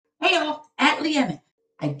Playoff at Emmett.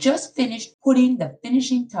 I just finished putting the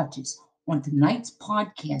finishing touches on tonight's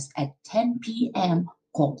podcast at 10 p.m.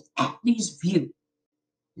 called Atlee's View.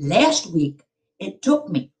 Last week, it took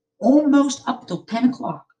me almost up till 10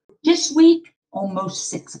 o'clock. This week, almost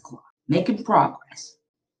 6 o'clock. Making progress.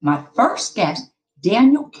 My first guest,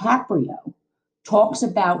 Daniel Caprio, talks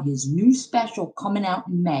about his new special coming out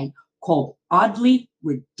in May called Oddly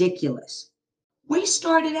Ridiculous. We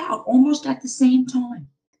started out almost at the same time.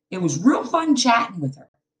 It was real fun chatting with her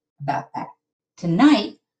about that.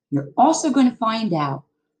 Tonight, you're also going to find out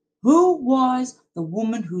who was the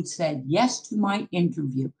woman who said yes to my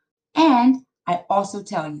interview. And I also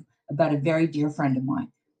tell you about a very dear friend of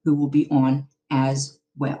mine who will be on as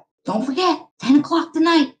well. Don't forget, 10 o'clock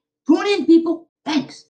tonight. Tune in, people. Thanks.